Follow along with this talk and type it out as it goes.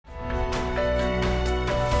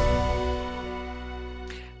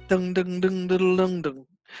Dung dung dung diddle dung dung.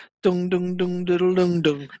 Dung dung dung diddle dung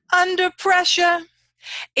dung. Under pressure,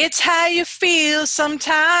 it's how you feel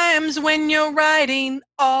sometimes when you're writing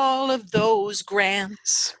all of those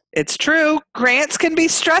grants. It's true. Grants can be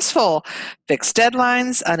stressful. Fixed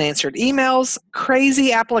deadlines, unanswered emails,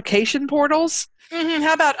 crazy application portals.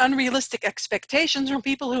 How about unrealistic expectations from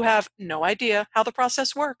people who have no idea how the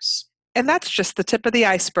process works? And that's just the tip of the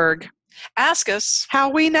iceberg. Ask us. How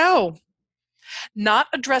we know. Not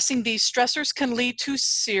addressing these stressors can lead to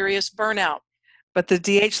serious burnout. But the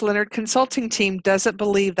D.H. Leonard Consulting Team doesn't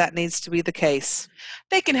believe that needs to be the case.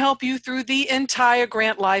 They can help you through the entire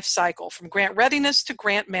grant life cycle, from grant readiness to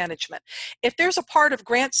grant management. If there's a part of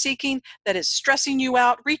grant seeking that is stressing you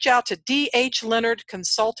out, reach out to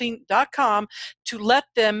dhleonardconsulting.com to let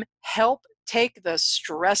them help take the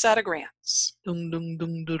stress out of grants. Dung dung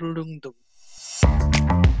dung diddle dung dung.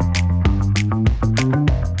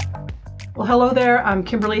 Well, hello there. I'm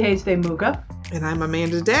Kimberly Hayes-De-Muga. And I'm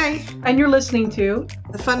Amanda Day. And you're listening to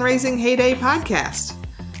the Fundraising Heyday Podcast.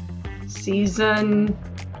 Season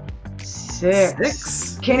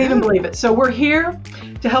 6. Can't Yeah. even believe it. So we're here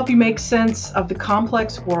to help you make sense of the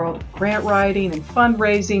complex world of grant writing and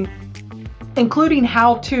fundraising, including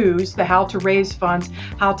how-tos, the how to raise funds,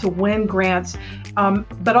 how to win grants,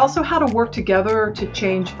 but also how to work together to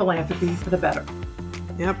change philanthropy for the better.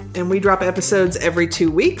 Yep, and we drop episodes every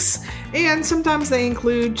 2 weeks, and sometimes they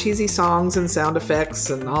include cheesy songs and sound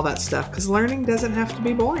effects and all that stuff, because learning doesn't have to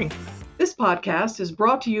be boring. This podcast is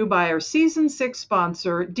brought to you by our Season 6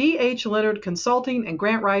 sponsor, D.H. Leonard Consulting and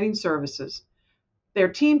Grant Writing Services. Their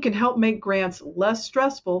team can help make grants less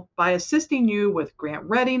stressful by assisting you with grant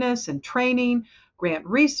readiness and training, grant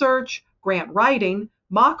research, grant writing,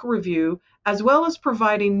 mock review, as well as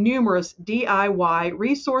providing numerous DIY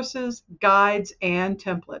resources, guides, and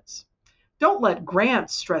templates. Don't let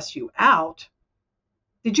grants stress you out.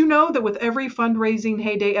 Did you know that with every Fundraising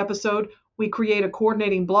Heyday episode, we create a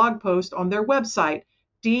coordinating blog post on their website,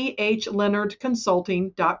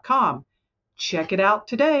 dhleonardconsulting.com. Check it out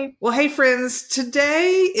today. Well, hey friends,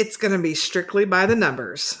 today it's going to be strictly by the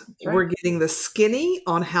numbers. Right. We're getting the skinny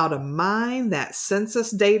on how to mine that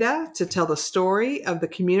census data to tell the story of the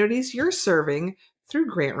communities you're serving through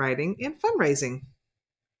grant writing and fundraising.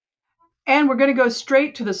 And we're going to go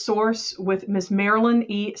straight to the source with Ms. Marilyn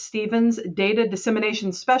E. Stevens, Data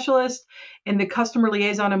Dissemination Specialist in the Customer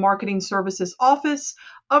Liaison and Marketing Services Office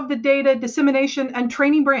of the Data Dissemination and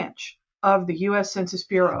Training Branch of the U.S. Census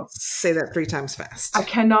Bureau. Say that 3 times fast. I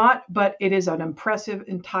cannot, but it is an impressive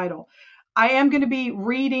title. I am going to be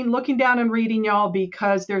looking down and reading, y'all,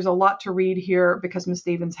 because there's a lot to read here, because Ms.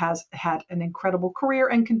 Stevens has had an incredible career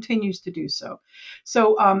and continues to do so.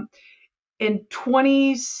 So in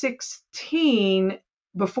 2016,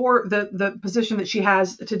 before the position that she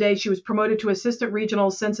has today, she was promoted to Assistant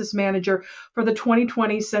Regional Census Manager for the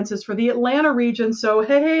 2020 census for the Atlanta region. So,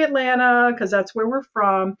 hey, Atlanta, because that's where we're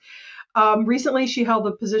from. Recently, she held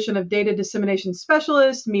the position of Data Dissemination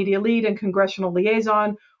Specialist, Media Lead, and Congressional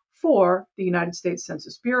Liaison for the United States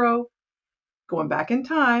Census Bureau. Going back in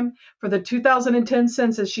time, for the 2010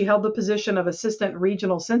 census, she held the position of Assistant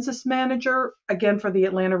Regional Census Manager, again for the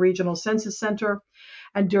Atlanta Regional Census Center.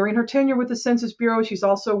 And during her tenure with the Census Bureau, she's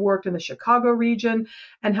also worked in the Chicago region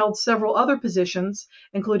and held several other positions,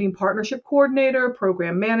 including Partnership Coordinator,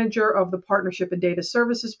 Program Manager of the Partnership and Data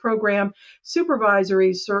Services Program,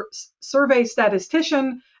 Supervisory Survey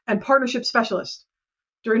Statistician, and Partnership Specialist.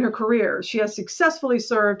 During her career, she has successfully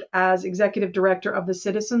served as Executive Director of the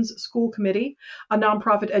Citizens School Committee, a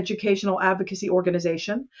nonprofit educational advocacy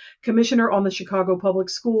organization, Commissioner on the Chicago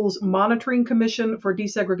Public Schools Monitoring Commission for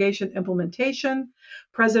Desegregation Implementation,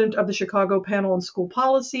 President of the Chicago Panel on School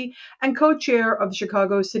Policy, and co-chair of the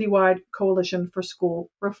Chicago Citywide Coalition for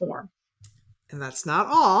School Reform. And that's not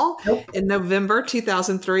all. Nope. In November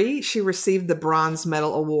 2003, she received the Bronze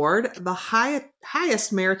Medal Award, the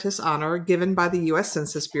highest meritorious honor given by the U.S.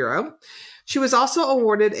 Census Bureau. She was also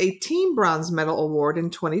awarded a Team Bronze Medal Award in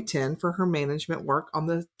 2010 for her management work on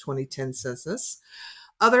the 2010 census.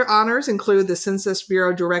 Other honors include the Census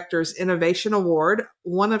Bureau Director's Innovation Award,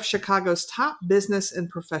 one of Chicago's top business and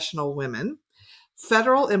professional women,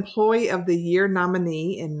 Federal Employee of the Year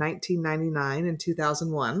nominee in 1999 and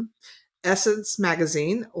 2001, Essence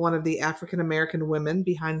Magazine, one of the African American women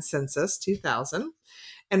behind Census 2000,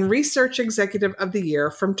 and Research Executive of the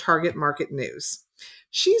Year from Target Market News.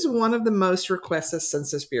 She's one of the most requested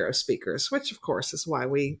Census Bureau speakers, which of course is why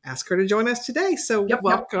we asked her to join us today. So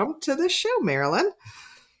welcome to the show, Marilyn.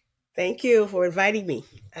 Thank you for inviting me.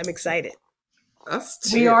 I'm excited. Us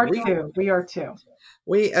too. We are too.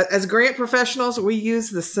 We, as grant professionals, we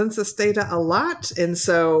use the census data a lot. And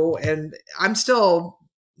I'm still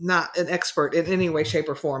not an expert in any way, shape,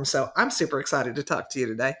 or form. So I'm super excited to talk to you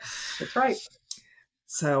today. That's right.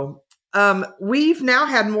 So we've now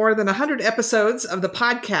had more than 100 episodes of the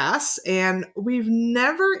podcast, and we've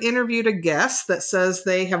never interviewed a guest that says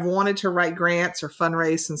they have wanted to write grants or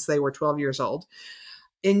fundraise since they were 12 years old.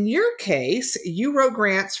 In your case, you wrote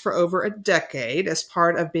grants for over a decade as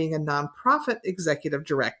part of being a nonprofit executive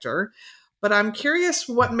director. But I'm curious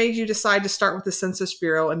what made you decide to start with the Census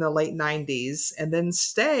Bureau in the late 90s and then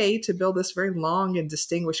stay to build this very long and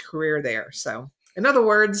distinguished career there. So, in other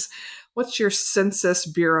words, what's your Census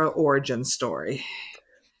Bureau origin story?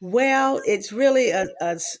 Well, it's really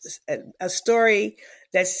a story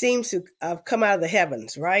that seems to have come out of the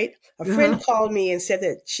heavens, right? A friend called me and said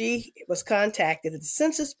that she was contacted that the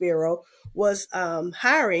Census Bureau was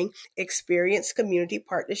hiring experienced community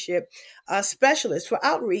partnership specialists for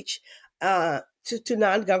outreach to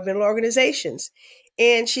non-governmental organizations.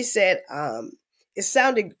 And she said, it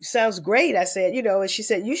sounds great. I said, and she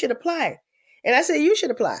said, you should apply. And I said, you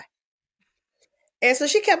should apply. And so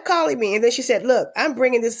she kept calling me. And then she said, look, I'm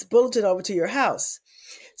bringing this bulletin over to your house.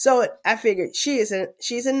 So I figured she's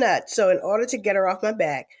a nut. So in order to get her off my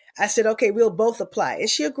back, I said, okay, we'll both apply. And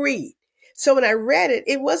she agreed. So when I read it,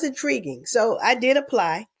 it was intriguing. So I did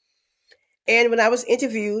apply. And when I was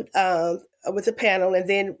interviewed with the panel, and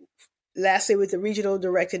then lastly with the regional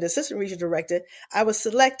director and assistant regional director, I was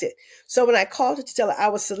selected. So when I called her to tell her I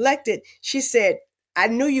was selected, she said, I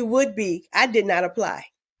knew you would be. I did not apply.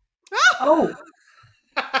 Oh.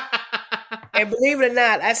 And believe it or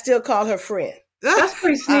not, I still call her friend. That's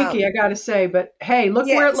pretty sneaky, I got to say. But hey, look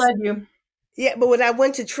where it led you. Yeah, but when I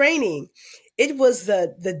went to training, it was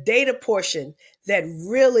the data portion that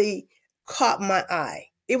really caught my eye.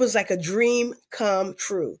 It was like a dream come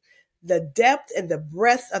true. The depth and the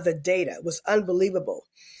breadth of the data was unbelievable.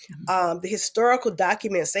 The historical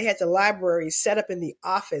documents, they had the library set up in the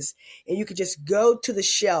office, and you could just go to the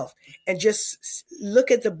shelf and just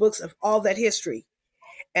look at the books of all that history.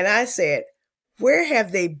 And I said, where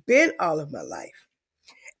have they been all of my life?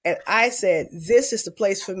 And I said, this is the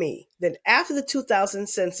place for me. Then after the 2000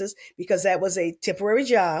 census, because that was a temporary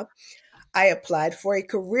job, I applied for a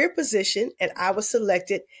career position, and I was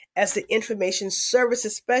selected as the information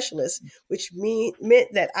services specialist, which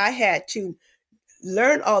meant that I had to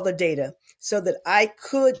learn all the data so that I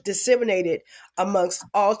could disseminate it amongst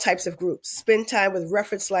all types of groups, spend time with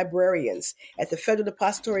reference librarians at the Federal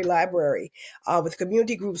Depository Library, with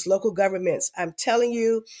community groups, local governments. I'm telling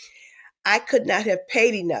you, I could not have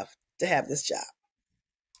paid enough to have this job.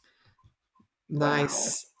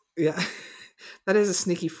 Nice. Wow. Yeah. That is a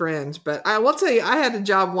sneaky friend. But I will tell you, I had a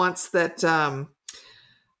job once that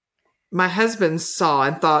my husband saw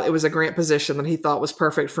and thought it was a grant position that he thought was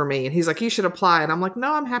perfect for me. And he's like, you should apply. And I'm like,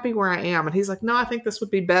 no, I'm happy where I am. And he's like, no, I think this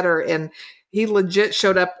would be better. And he legit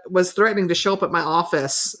was threatening to show up at my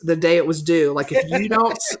office the day it was due. Like,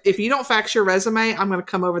 if you don't fax your resume, I'm going to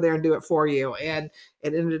come over there and do it for you. And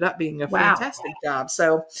it ended up being a fantastic job.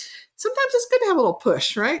 So sometimes it's good to have a little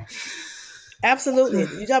push, right? Absolutely.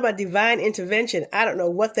 You talk about divine intervention. I don't know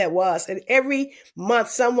what that was. And every month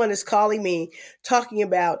someone is calling me talking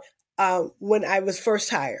about when I was first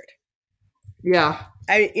hired. Yeah.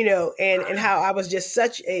 And how I was just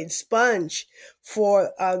such a sponge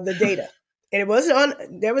for the data. And it wasn't on,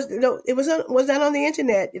 was not on the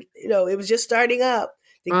internet. It was just starting up,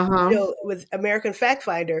 with American Fact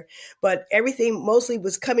Finder, but everything mostly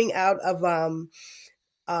was coming out of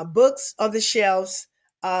books on the shelves,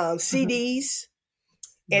 CDs.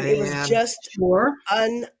 And it was just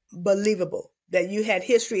unbelievable that you had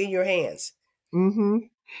history in your hands. Mm-hmm.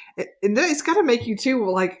 And then it's got to make you too,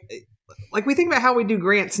 like we think about how we do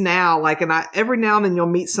grants now, and every now and then you'll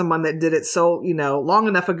meet someone that did it so, long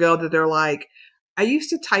enough ago that they're like, I used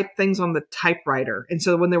to type things on the typewriter. And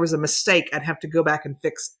so when there was a mistake, I'd have to go back and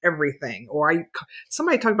fix everything. Or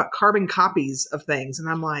somebody talked about carbon copies of things. And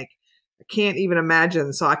I'm like, I can't even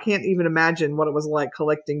imagine. So I can't even imagine what it was like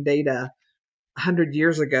collecting data 100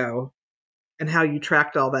 years ago and how you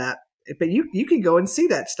tracked all that. But you can go and see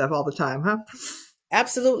that stuff all the time, huh?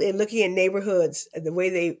 Absolutely. And looking at neighborhoods the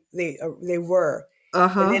way they were,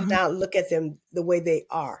 and then now look at them the way they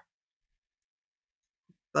are.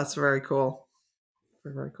 That's very cool.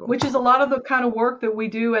 Very cool. Which is a lot of the kind of work that we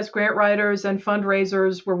do as grant writers and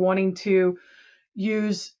fundraisers. We're wanting to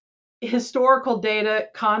use historical data,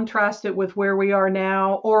 contrast it with where we are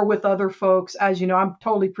now or with other folks. As you know, I'm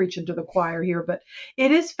totally preaching to the choir here, but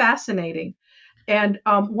it is fascinating. And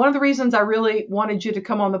one of the reasons I really wanted you to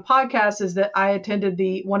come on the podcast is that I attended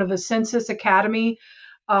one of the Census Academy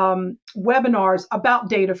webinars about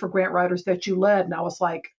data for grant writers that you led. And I was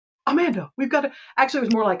like, Amanda, we've got to. Actually, it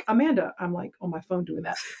was more like Amanda. I'm like on my phone doing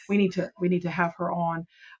that. We need to have her on.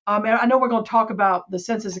 And I know we're going to talk about the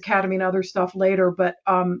Census Academy and other stuff later, but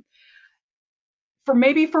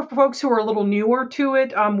for folks who are a little newer to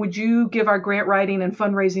it, would you give our grant writing and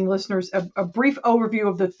fundraising listeners a brief overview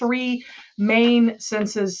of the three main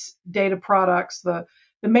census data products, the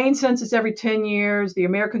main census every 10 years, the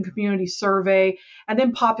American Community Survey, and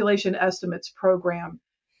then population estimates program?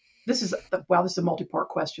 This is a multi-part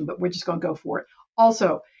question, but we're just going to go for it.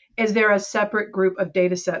 Also, is there a separate group of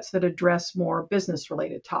data sets that address more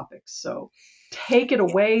business-related topics? So take it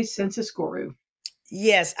away, Census Guru.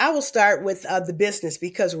 Yes, I will start with the business,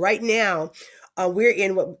 because right now we're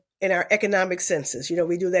in our economic census.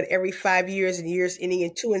 We do that every 5 years, and years ending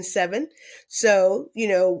in 2 and 7. So,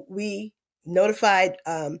 we notified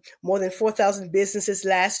more than 4,000 businesses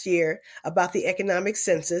last year about the economic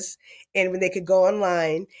census, and when they could go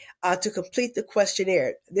online to complete the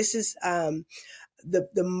questionnaire. This is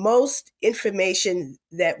the most information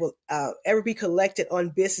that will ever be collected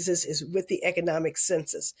on businesses is with the economic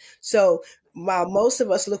census. So while most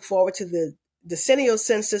of us look forward to the decennial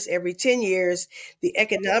census every 10 years, the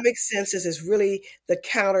economic census is really the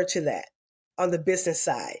counter to that on the business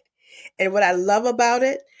side. And what I love about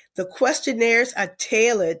it, the questionnaires are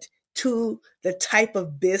tailored to the type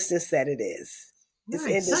of business that it is, its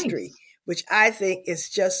industry, which I think is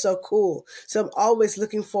just so cool. So I'm always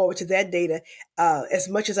looking forward to that data as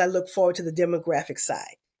much as I look forward to the demographic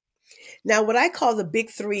side. Now, what I call the big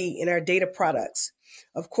three in our data products,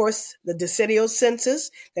 of course, the decennial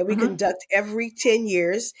census that we conduct every 10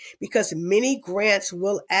 years, because many grants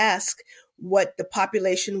will ask what the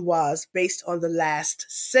population was based on the last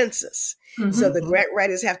census. So the grant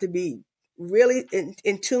writers have to be really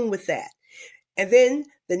in tune with that. And then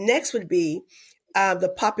the next would be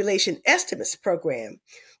the population estimates program,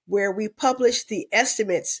 where we publish the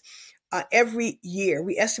estimates every year.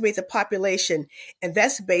 We estimate the population, and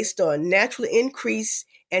that's based on natural increase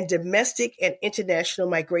and domestic and international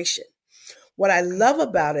migration. What I love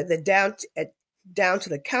about it, that down to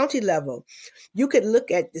the county level, you could look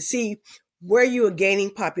at to see where you are gaining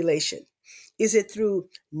population. Is it through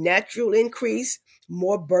natural increase,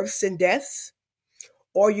 more births and deaths?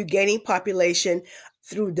 Or are you gaining population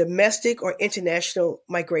through domestic or international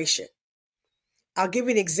migration? I'll give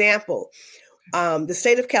you an example. The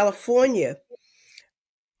state of California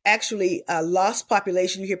actually lost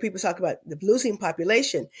population. You hear people talk about the losing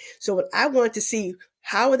population. So when I wanted to see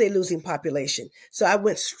how are they losing population, so I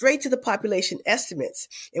went straight to the population estimates.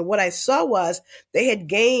 And what I saw was they had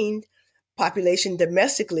gained population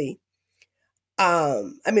domestically.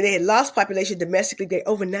 They had lost population domestically. They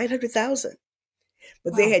over 900,000.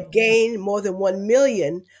 But they had gained more than 1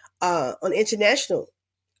 million on international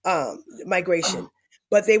migration.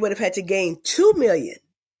 But they would have had to gain 2 million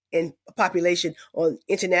in population on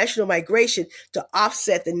international migration to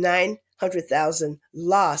offset the 900,000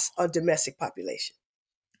 loss on domestic population.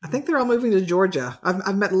 I think they're all moving to Georgia.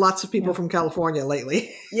 I've met lots of people from California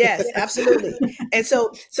lately. Yes, absolutely. And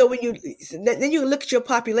so when you look at your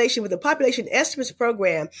population with the population estimates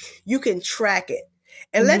program, you can track it.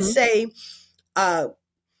 And let's say a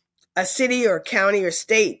city or a county or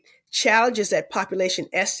state challenges that population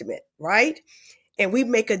estimate, right? And we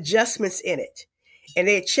make adjustments in it. And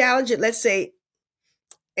they challenge it, let's say,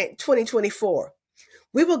 in 2024.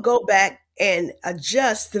 We will go back and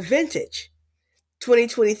adjust the vintage,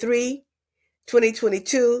 2023,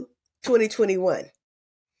 2022, 2021.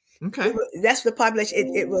 Okay. That's the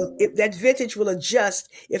population. That vintage will adjust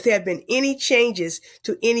if there have been any changes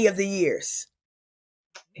to any of the years.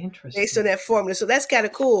 Interesting. Based on that formula. So that's kind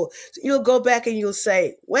of cool. So you'll go back and you'll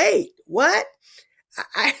say, wait, what?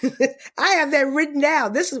 I have that written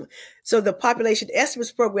down. So the population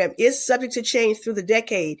estimates program is subject to change through the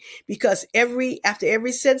decade, because after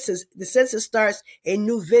every census, the census starts a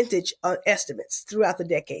new vintage on estimates throughout the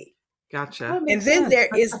decade. Gotcha. And then there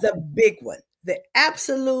is the big one, the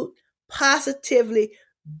absolute positively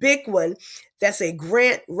big one. That's a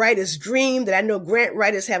grant writer's dream that I know grant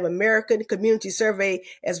writers have American Community Survey,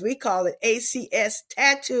 as we call it, ACS,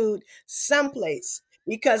 tattooed someplace,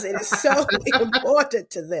 because it is so important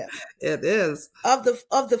to them. It is. Of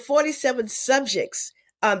the 47 subjects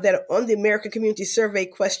that are on the American Community Survey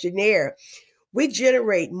questionnaire, we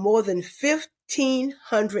generate more than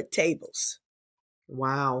 1,500 tables.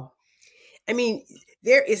 Wow. I mean,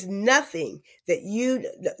 there is nothing that you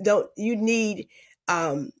need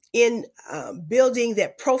in building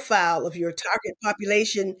that profile of your target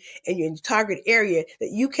population and your target area that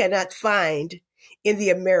you cannot find in the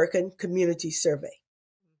American Community Survey.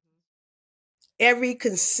 Every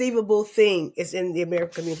conceivable thing is in the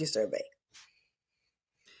American Community Survey.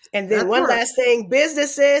 And then one last thing,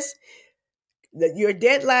 businesses, your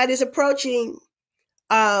deadline is approaching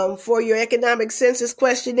for your economic census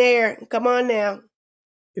questionnaire. Come on now.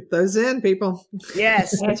 Get those in, people.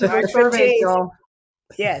 Yes. Answer March those surveys, 15th. y'all.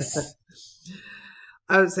 Yes.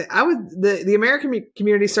 I would say the American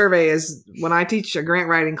Community Survey is when I teach a grant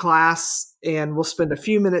writing class, and we'll spend a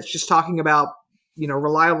few minutes just talking about,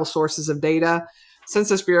 reliable sources of data.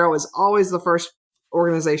 Census Bureau is always the first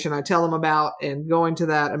organization I tell them about, and going to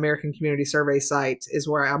that American Community Survey site is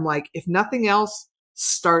where I'm like, if nothing else,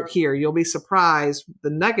 start here. You'll be surprised the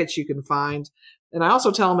nuggets you can find. And I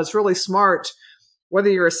also tell them it's really smart, whether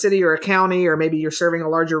you're a city or a county, or maybe you're serving a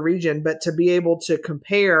larger region, but to be able to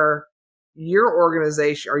compare your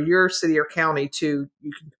organization or your city or county to,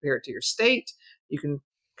 you can compare it to your state, you can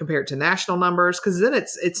compare it to national numbers, because then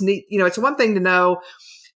it's neat. It's one thing to know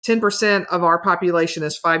 10% of our population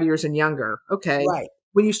is 5 years and younger. Okay. Right.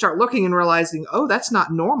 When you start looking and realizing, oh, that's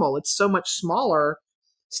not normal, it's so much smaller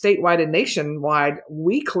statewide and nationwide,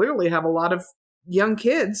 we clearly have a lot of young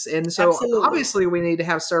kids. And so Absolutely. Obviously we need to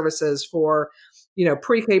have services for,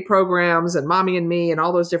 pre-K programs and Mommy and Me and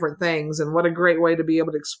all those different things. And what a great way to be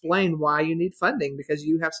able to explain why you need funding, because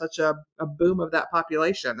you have such a boom of that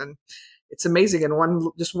population. And it's amazing in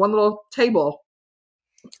one little table,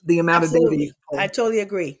 the amount of data you can pull. I totally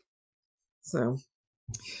agree. So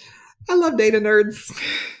I love data nerds.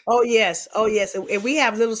 Oh, yes. And we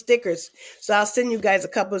have little stickers. So I'll send you guys a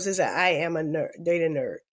couple that says I am a nerd, data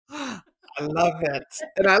nerd. I love it.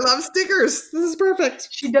 And I love stickers. This is perfect.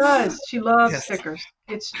 She does. She loves stickers.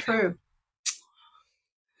 It's true.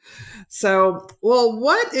 So,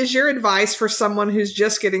 what is your advice for someone who's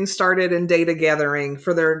just getting started in data gathering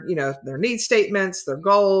for their need statements, their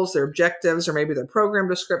goals, their objectives, or maybe their program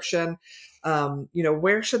description?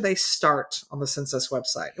 Where should they start on the census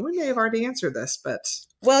website? And we may have already answered this, but.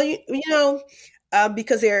 Well,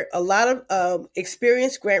 because there are a lot of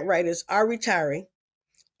experienced grant writers are retiring.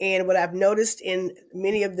 And what I've noticed in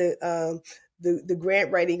many of the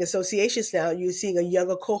grant writing associations now, you're seeing a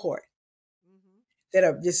younger cohort that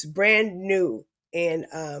are just brand new, and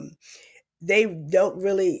they don't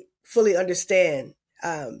really fully understand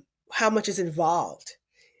how much is involved,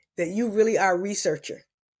 that you really are a researcher.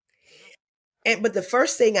 But the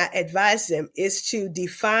first thing I advise them is to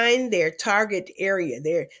define their target area,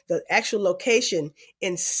 the actual location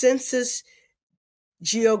in census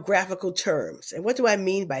geographical terms. And what do I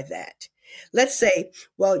mean by that? Let's say,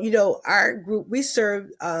 our group, we serve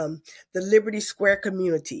the Liberty Square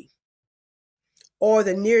community or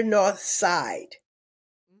the near north side.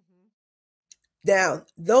 Now,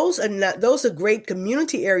 those are great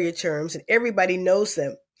community area terms, and everybody knows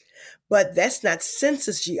them, but that's not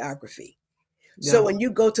census geography. Yeah. So when you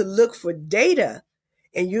go to look for data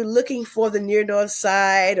and you're looking for the near north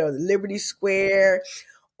side or the Liberty Square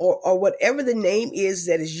or whatever the name is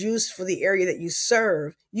that is used for the area that you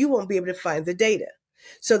serve, you won't be able to find the data.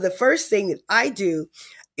 So the first thing that I do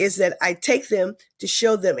is that I take them to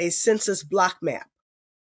show them a census block map.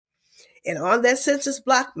 And on that census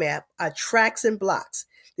block map are tracks and blocks.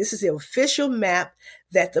 This is the official map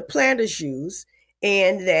that the planners use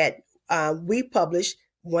and that we publish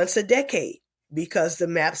once a decade, because the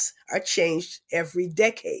maps are changed every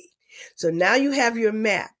decade. So now you have your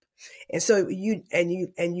map. And so you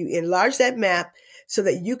enlarge that map so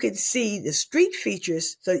that you can see the street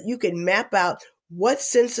features, so that you can map out what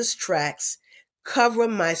census tracts cover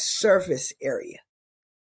my service area.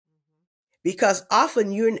 Because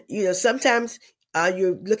often sometimes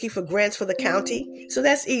you're looking for grants for the county, so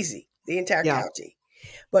that's easy, the entire county.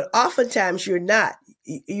 But oftentimes you're not.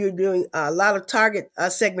 You're doing a lot of target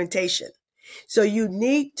segmentation. So you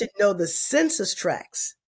need to know the census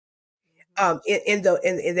tracts in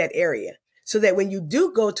that area, so that when you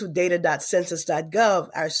do go to data.census.gov,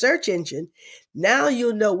 our search engine, now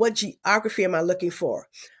you'll know what geography am I looking for.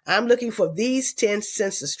 I'm looking for these 10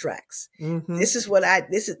 census tracts. Mm-hmm. This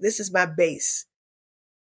is my base.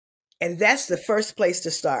 And that's the first place to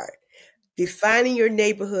start, defining your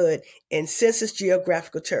neighborhood in census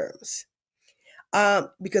geographical terms.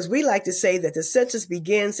 Because we like to say that the census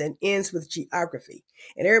begins and ends with geography.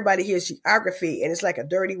 And everybody hears geography and it's like a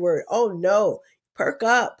dirty word. Oh no, perk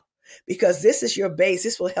up, because this is your base.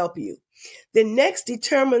 This will help you. Then next,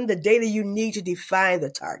 determine the data you need to define the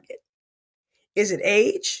target. Is it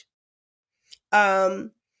age?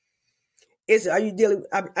 I'm dealing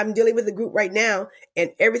with a group right now,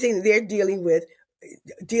 and everything that they're dealing with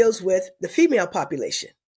deals with the female population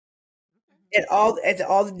and all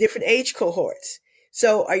the different age cohorts.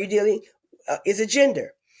 So are you dealing, is it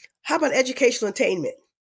gender? How about educational attainment?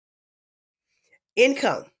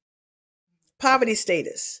 Income, poverty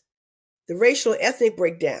status, the racial ethnic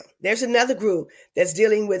breakdown. There's another group that's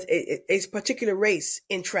dealing with a particular race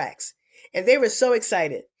in tracts. And they were so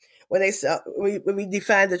excited when they saw, when we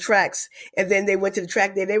defined the tracts, and then they went to the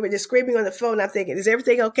tract there. They were just screaming on the phone. I'm thinking, is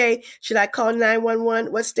everything okay? Should I call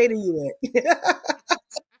 911? What state are you in?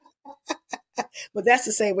 But that's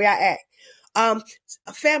the same way I act.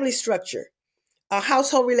 A family structure, a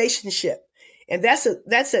household relationship. And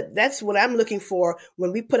that's what I'm looking for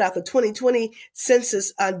when we put out the 2020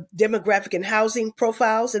 census on demographic and housing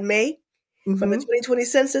profiles in May. From the 2020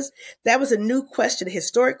 census. That was a new question, a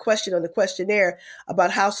historic question on the questionnaire about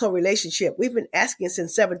household relationship. We've been asking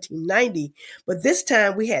since 1790, but this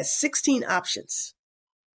time we had 16 options.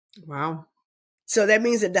 Wow. So that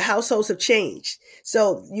means that the households have changed.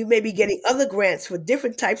 So you may be getting other grants for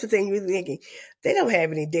different types of things. You're thinking, they don't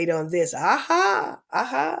have any data on this.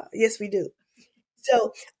 Aha. Yes, we do.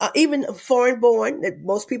 So even foreign born, that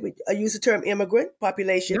most people use the term immigrant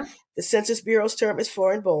population. Yeah. The Census Bureau's term is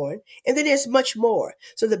foreign born. And then there's much more.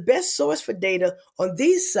 So the best source for data on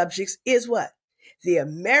these subjects is what? The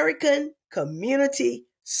American Community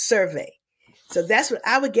Survey. So that's what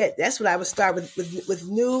I would get. That's what I would start with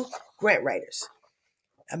new grant writers.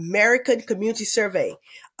 American Community Survey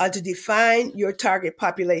to define your target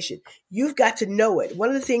population. You've got to know it. One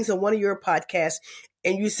of the things on one of your podcasts,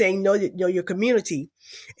 and you're saying know your community,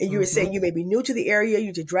 and you were saying you may be new to the area,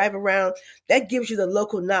 you to drive around. That gives you the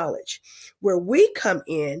local knowledge. Where we come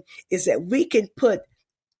in is that we can put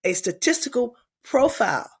a statistical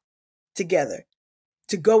profile together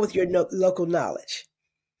to go with your local knowledge,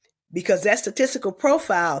 because that statistical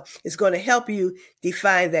profile is going to help you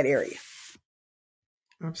define that area.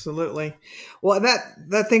 Absolutely. Well,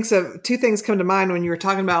 that thinks of two things come to mind when you were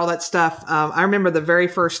talking about all that stuff. I remember the very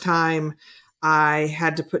first time I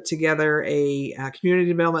had to put together a community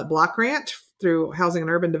development block grant through Housing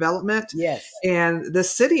and Urban Development. Yes. And the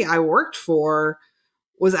city I worked for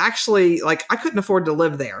was actually like, I couldn't afford to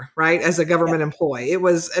live there, right? As a government employee.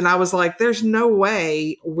 And I was like, there's no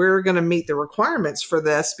way we're going to meet the requirements for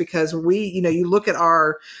this, because you look at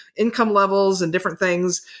our income levels and different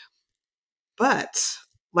things. But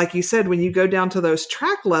like you said, when you go down to those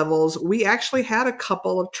tract levels, we actually had a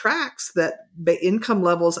couple of tracts that the income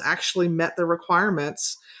levels actually met the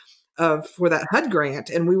requirements for that HUD grant.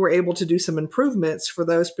 And we were able to do some improvements for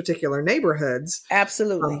those particular neighborhoods.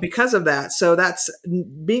 Absolutely. Because of that. So that's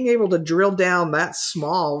being able to drill down that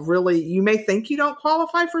small. Really, you may think you don't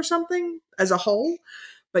qualify for something as a whole,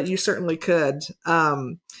 but you certainly could.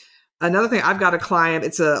 Another thing, I've got a client,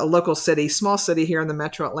 it's a local city, small city here in the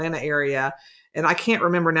metro Atlanta area. And I can't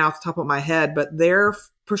remember now off the top of my head, but their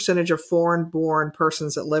percentage of foreign-born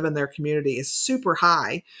persons that live in their community is super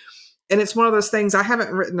high. And it's one of those things, I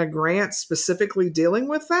haven't written a grant specifically dealing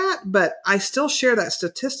with that, but I still share that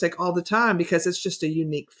statistic all the time because it's just a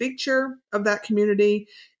unique feature of that community.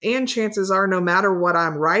 And chances are, no matter what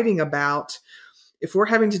I'm writing about, if we're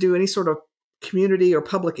having to do any sort of community or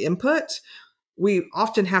public input, we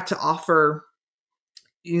often have to offer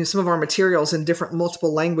some of our materials in different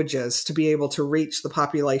multiple languages to be able to reach the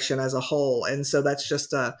population as a whole. And so that's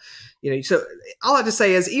just so all I have to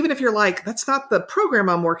say is, even if you're like, that's not the program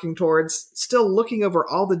I'm working towards, still looking over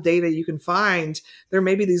all the data you can find, there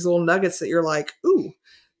may be these little nuggets that you're like, ooh,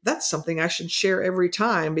 that's something I should share every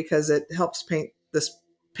time, because it helps paint this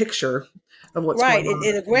picture of what's going on.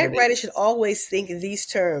 And a grant writer should always think in these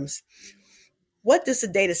terms. What does the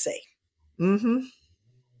data say? Mm-hmm.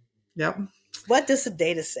 Yep. What does the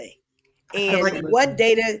data say? And what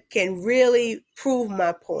data can really prove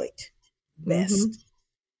my point best? Mm-hmm.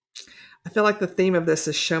 I feel like the theme of this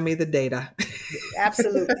is show me the data.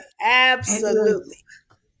 Absolutely. Absolutely.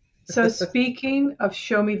 So speaking of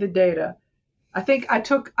show me the data, I think I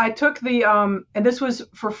took the and this was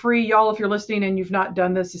for free, y'all, if you're listening and you've not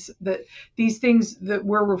done this, these things that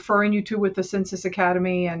we're referring you to with the Census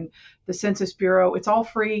Academy and the Census Bureau, it's all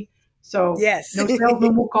free. So yes. No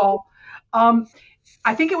salesman will call.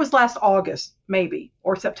 I think it was last August, maybe,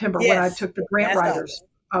 or September, when I took the grant writers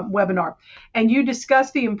webinar, and you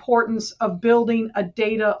discussed the importance of building a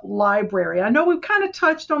data library. I know we've kind of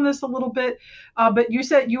touched on this a little bit, but you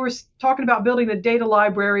said you were talking about building a data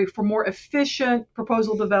library for more efficient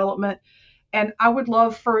proposal development. And I would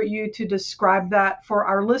love for you to describe that for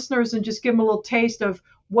our listeners and just give them a little taste of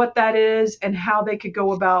what that is and how they could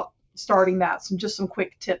go about starting that. Some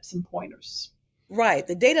quick tips and pointers. Right.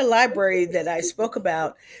 The data library that I spoke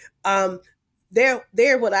about,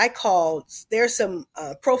 they're what I call, there's some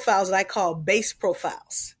profiles that I call base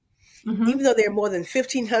profiles. Mm-hmm. Even though there are more than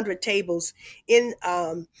 1,500 tables in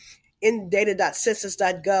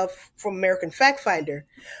data.census.gov from American Fact Finder,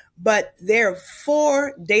 but there are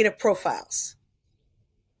 4 data profiles.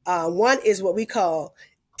 One is what we call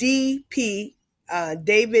DP,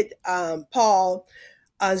 David Paul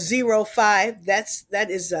 05. That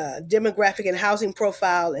is a demographic and housing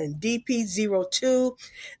profile, and DP02,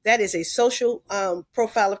 that is a social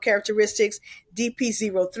profile of characteristics.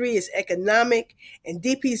 DP03 is economic, and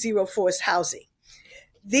DP04 is housing.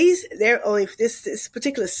 They're only this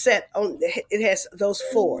particular set. It has those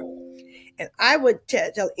four, and I would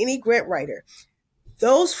tell any grant writer,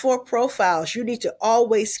 those four profiles you need to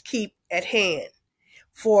always keep at hand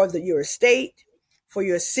for your state, for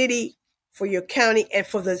your city, for your county, and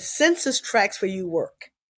for the census tracts where you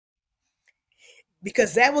work,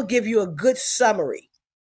 because that will give you a good summary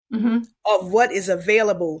of what is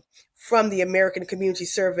available from the American Community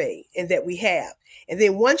Survey and that we have. And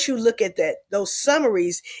then once you look at those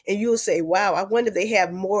summaries, and you'll say, wow, I wonder if they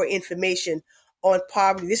have more information on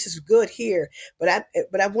poverty. This is good here, but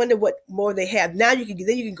I wonder what more they have. Now you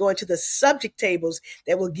can go into the subject tables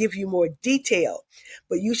that will give you more detail.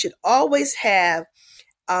 But you should always have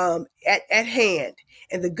at hand.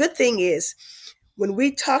 And the good thing is, when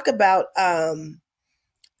we talk about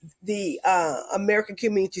the American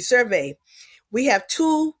Community Survey, we have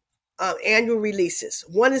two annual releases.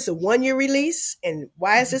 One is a 1-year release. And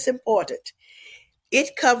why is this important?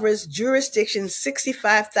 It covers jurisdictions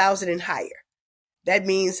 65,000 and higher. That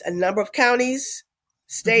means a number of counties,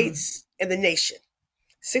 states, and the nation.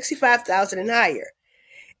 65,000 and higher.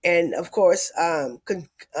 And of course, and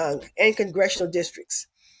congressional districts.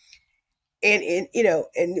 And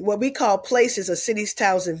what we call places are cities,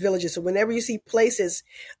 towns, and villages. So whenever you see places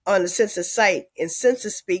on the census site, in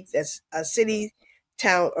census speak, that's a city,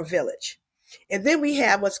 town, or village. And then we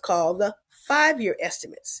have what's called the 5-year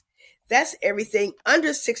estimates. That's everything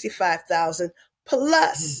under 65,000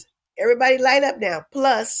 plus, everybody light up now,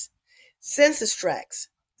 plus census tracts,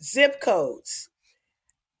 zip codes,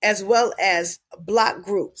 as well as block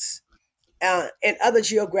groups and other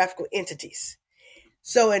geographical entities.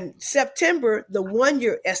 So in September, the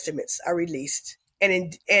 1-year estimates are released,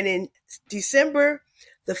 and in December,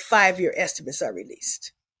 the 5-year estimates are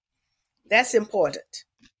released. That's important.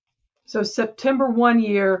 So September 1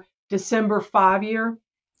 year, December 5 year?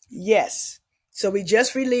 Yes. So we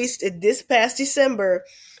just released it this past December,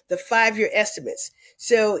 the 5-year estimates.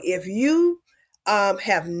 So if you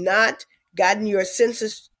have not gotten your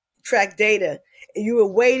census tract data and you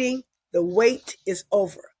were waiting, the wait is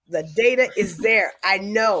over. The data is there. I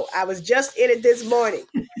know. I was just in it this morning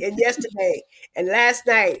and yesterday and last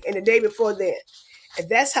night and the day before then. And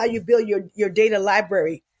that's how you build your data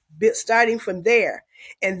library, starting from there.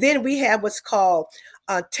 And then we have what's called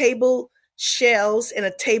table shells and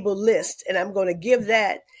a table list. And I'm going to give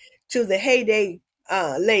that to the Heyday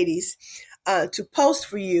ladies to post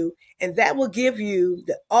for you. And that will give you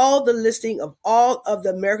all the listing of all of the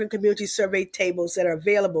American Community Survey tables that are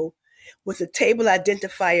available with the table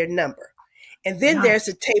identifier number. And then there's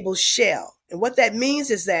the table shell. And what that means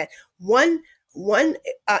is that one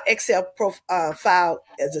Excel file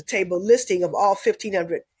is a table listing of all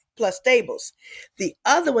 1,500 plus tables. The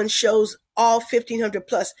other one shows all 1,500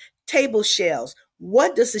 plus table shells.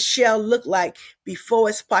 What does the shell look like before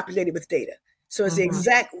it's populated with data? So it's the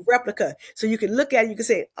exact replica. So you can look at it, you can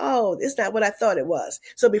say, oh, it's not what I thought it was.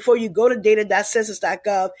 So before you go to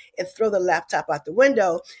data.census.gov and throw the laptop out the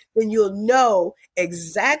window, then you'll know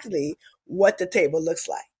exactly what the table looks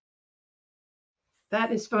like.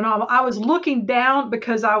 That is phenomenal. I was looking down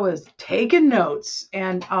because I was taking notes,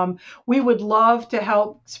 and we would love to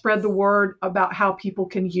help spread the word about how people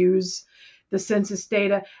can use the census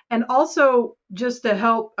data. And also just to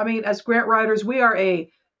help, I mean, as grant writers, we are a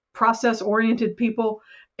process-oriented people.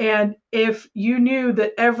 And if you knew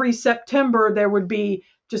that every September there would be,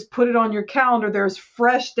 just put it on your calendar, there's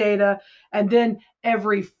fresh data. And then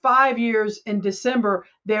every 5 years in December,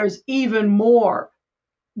 there's even more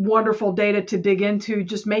wonderful data to dig into.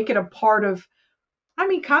 Just make it a part of, I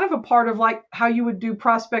mean, kind of a part of like how you would do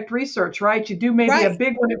prospect research, right? You do maybe a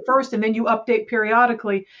big one at first and then you update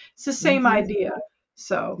periodically. It's the same idea.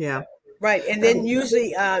 So, yeah. Right. And then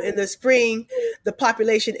usually in the spring, the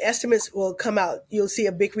population estimates will come out. You'll see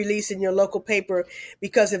a big release in your local paper,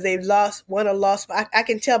 because if they've lost, I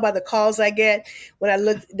can tell by the calls I get when I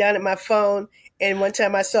look down at my phone. And one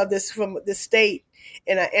time I saw this from the state,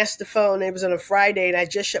 and I answered the phone. It was on a Friday, and I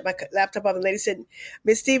just shut my laptop off. And the lady said,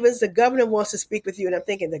 Ms. Stevens, the governor wants to speak with you. And I'm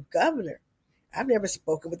thinking, the governor? I've never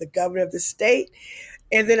spoken with the governor of the state.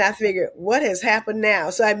 And then I figured, what has happened now?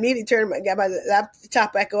 So I immediately got my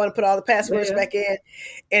laptop back on and put all the passwords back in.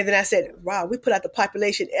 And then I said, wow, we put out the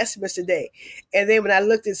population estimates today. And then when I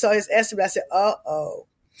looked and saw his estimate, I said, uh-oh.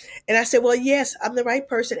 And I said, well, yes, I'm the right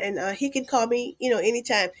person. And he can call me,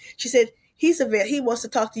 anytime. She said, He's available. He wants to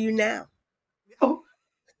talk to you now. Oh,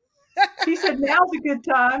 he said, "Now's a good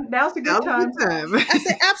time. Now's a good time." I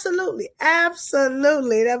said, absolutely,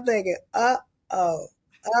 absolutely. And I'm thinking, oh. And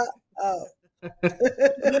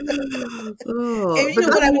you know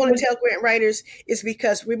what I want to tell grant writers is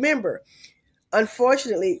because remember,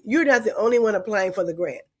 unfortunately, you're not the only one applying for the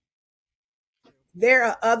grant. There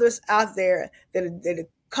are others out there that are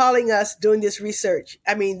calling us doing this research.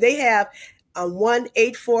 I mean, they have a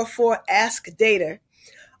 1-844-ASK-DATA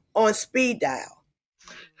on speed dial.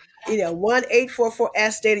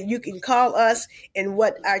 1-844-ASK-DATA. You can call us, and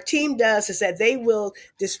what our team does is that they will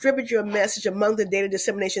distribute your message among the data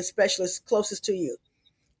dissemination specialists closest to you.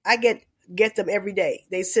 I get them every day.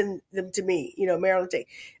 They send them to me. Marilyn,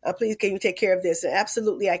 please, can you take care of this? And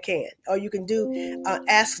absolutely, I can. Or you can do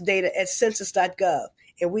ask data at census.gov.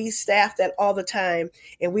 And we staff that all the time,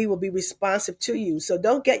 and we will be responsive to you. So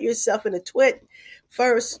don't get yourself in a twit.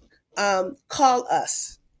 First, call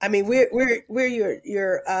us. I mean, we're your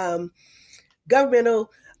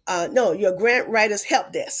governmental, your grant writers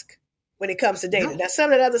help desk when it comes to data. Now,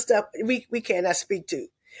 some of that other stuff we cannot speak to.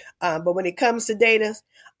 But when it comes to data,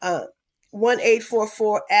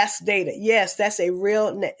 1-844-ASK-DATA. Yes, that's a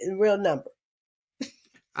real number.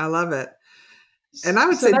 I love it. And I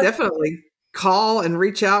would say definitely call and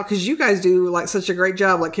reach out, because you guys do like such a great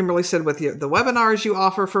job, like Kimberly said, with the webinars you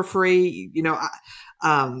offer for free.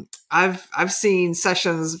 I've seen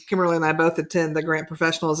sessions. Kimberly and I both attend the Grant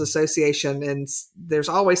Professionals Association, and there's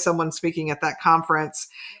always someone speaking at that conference.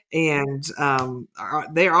 And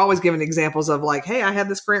they're always giving examples of like, hey, I had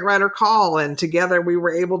this grant writer call, and together we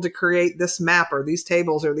were able to create this map or these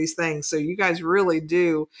tables or these things. So you guys really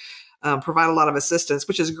do provide a lot of assistance,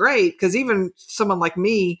 which is great, because even someone like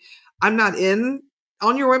me, I'm not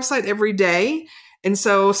on your website every day. And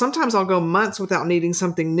so sometimes I'll go months without needing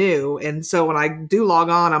something new. And so when I do log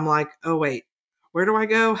on, I'm like, oh, wait, where do I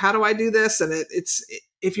go? How do I do this? And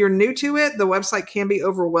if you're new to it, the website can be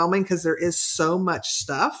overwhelming because there is so much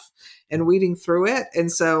stuff and weeding through it.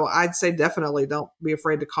 And so I'd say definitely don't be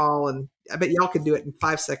afraid to call. And I bet y'all could do it in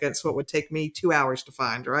 5 seconds, what would take me 2 hours to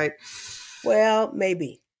find, right? Well,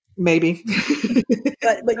 maybe. but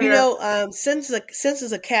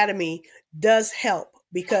Census Academy does help,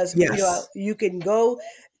 because you can go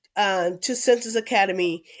to Census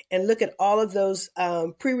Academy and look at all of those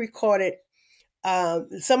pre-recorded.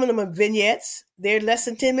 Some of them are vignettes. They're less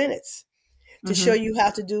than 10 minutes to show you how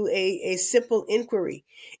to do a simple inquiry,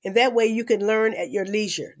 and that way you can learn at your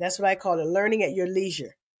leisure. That's what I call it, learning at your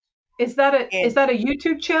leisure. Is that a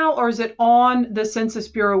YouTube channel, or is it on the Census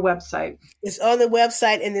Bureau website? It's on the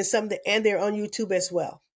website, and they're on YouTube as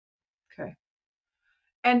well. Okay.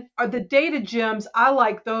 And are the data gems? I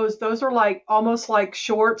like those. Those are like almost like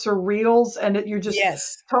shorts or reels, and you're just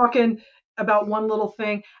talking about one little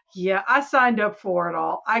thing. Yeah, I signed up for it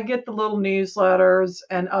all. I get the little newsletters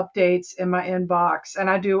and updates in my inbox, and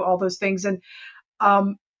I do all those things. And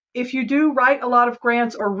if you do write a lot of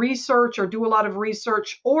grants or research, or do a lot of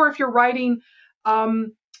research, or if you're writing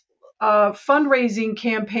fundraising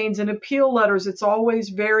campaigns and appeal letters, it's always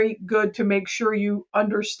very good to make sure you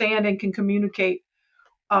understand and can communicate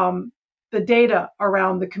the data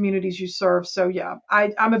around the communities you serve. So yeah,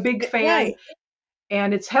 I'm a big fan,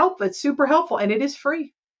 and it's super helpful, and it is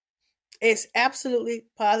free. It's absolutely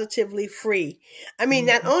positively free. I mean,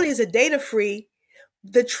 not only is the data free,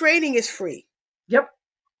 the training is free. Yep.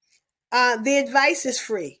 The advice is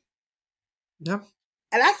free. Yep.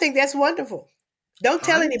 And I think that's wonderful. Don't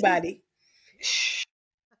tell anybody.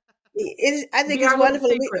 I think it's wonderful.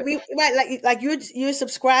 We like you're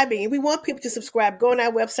subscribing, and we want people to subscribe. Go on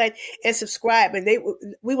our website and subscribe, and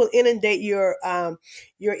we will inundate your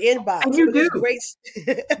inbox. And you do.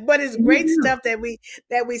 But it's great stuff that we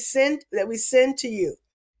send to you.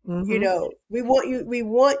 We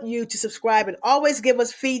want you to subscribe, and always give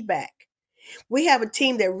us feedback. We have a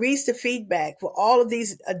team that reads the feedback for all of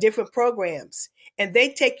these different programs, and they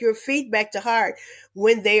take your feedback to heart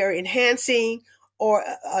when they are enhancing or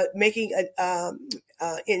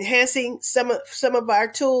enhancing some of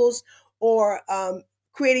our tools, or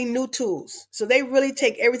creating new tools. So they really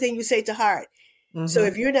take everything you say to heart. So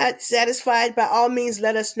if you're not satisfied, by all means,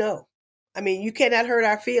 let us know. I mean, you cannot hurt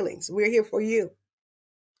our feelings. We're here for you.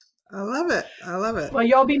 I love it. Well,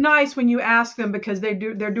 y'all be nice when you ask them, because they're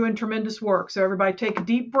doing tremendous work. So everybody take a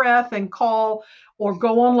deep breath and call, or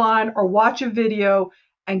go online, or watch a video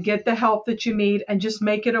and get the help that you need, and just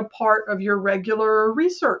make it a part of your regular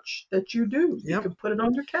research that you do. Yep. You can put it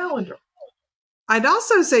on your calendar. I'd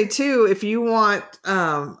also say too, if you want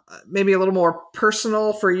maybe a little more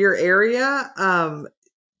personal for your area,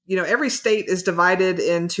 every state is divided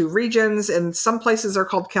into regions, and some places are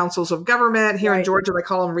called councils of government. Here in Georgia, they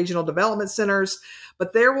call them regional development centers.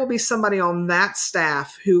 But there will be somebody on that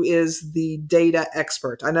staff who is the data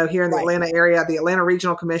expert. I know here in the Atlanta area, the Atlanta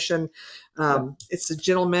Regional Commission, it's a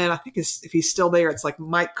gentleman, I think if he's still there, it's like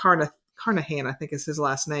Mike Carnahan, I think is his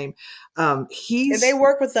last name. And they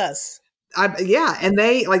work with us. And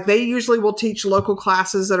they usually will teach local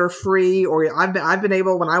classes that are free, or I've been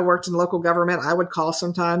able, when I worked in local government, I would call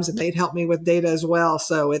sometimes and they'd help me with data as well.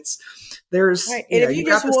 So there's right. And if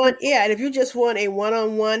you just want a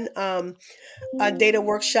one-on-one data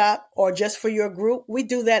workshop or just for your group, we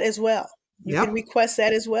do that as well. You can request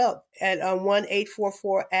that as well at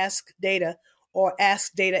 1-844-ASK-DATA or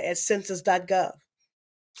askdata@census.gov.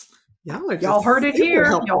 Y'all heard it here.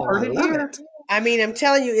 Y'all heard it here. I mean, I'm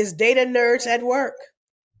telling you, it's data nerds at work.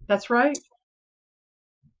 That's right.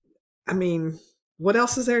 I mean, what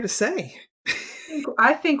else is there to say?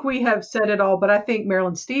 I think we have said it all, but I think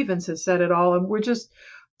Marilyn Stevens has said it all. And we're just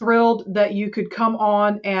thrilled that you could come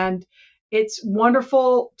on. And it's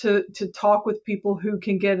wonderful to talk with people who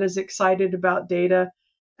can get as excited about data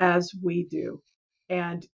as we do.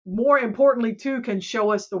 And more importantly, too, can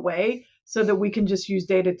show us the way so that we can just use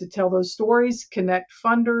data to tell those stories, connect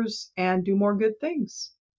funders, and do more good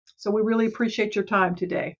things. So we really appreciate your time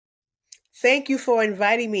today. Thank you for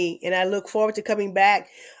inviting me, and I look forward to coming back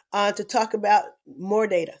to talk about more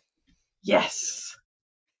data. Yes.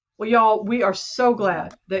 Well, y'all, we are so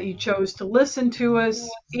glad that you chose to listen to us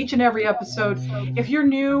each and every episode. If you're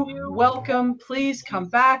new, welcome. Please come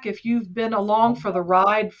back. If you've been along for the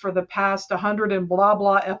ride for the past 100 and blah,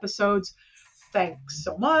 blah episodes, thanks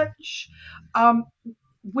so much.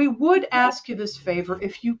 We would ask you this favor.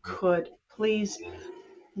 If you could, please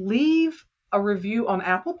leave a review on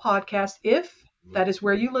Apple Podcasts, if that is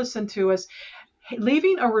where you listen to us.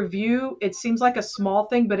 Leaving a review, it seems like a small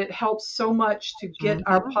thing, but it helps so much to get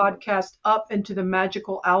our podcast up into the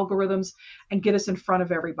magical algorithms and get us in front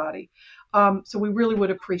of everybody. So we really would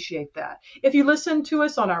appreciate that. If you listen to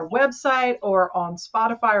us on our website or on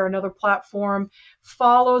Spotify or another platform,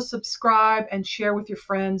 follow, subscribe, and share with your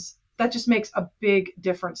friends. That just makes a big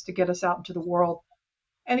difference to get us out into the world.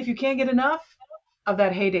 And if you can't get enough of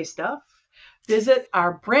that heyday stuff, visit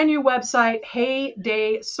our brand new website,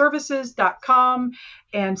 heydayservices.com,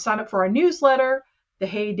 and sign up for our newsletter, the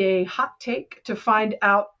Heyday Hot Take, to find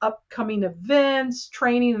out upcoming events,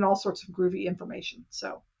 training, and all sorts of groovy information.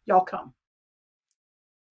 So y'all come.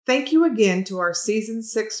 Thank you again to our Season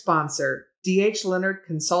 6 sponsor, D.H. Leonard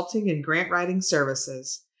Consulting and Grant Writing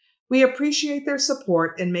Services. We appreciate their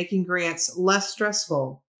support in making grants less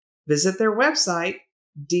stressful. Visit their website,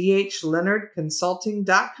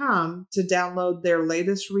 dhleonardconsulting.com, to download their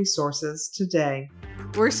latest resources today.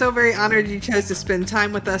 We're so very honored you chose to spend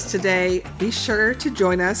time with us today. Be sure to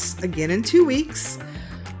join us again in 2 weeks.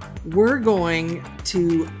 We're going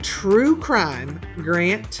to true crime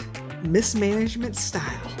grant mismanagement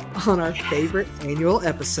style on our favorite annual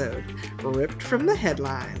episode, ripped from the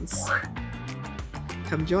headlines.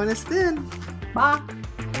 Come join us then. Bye.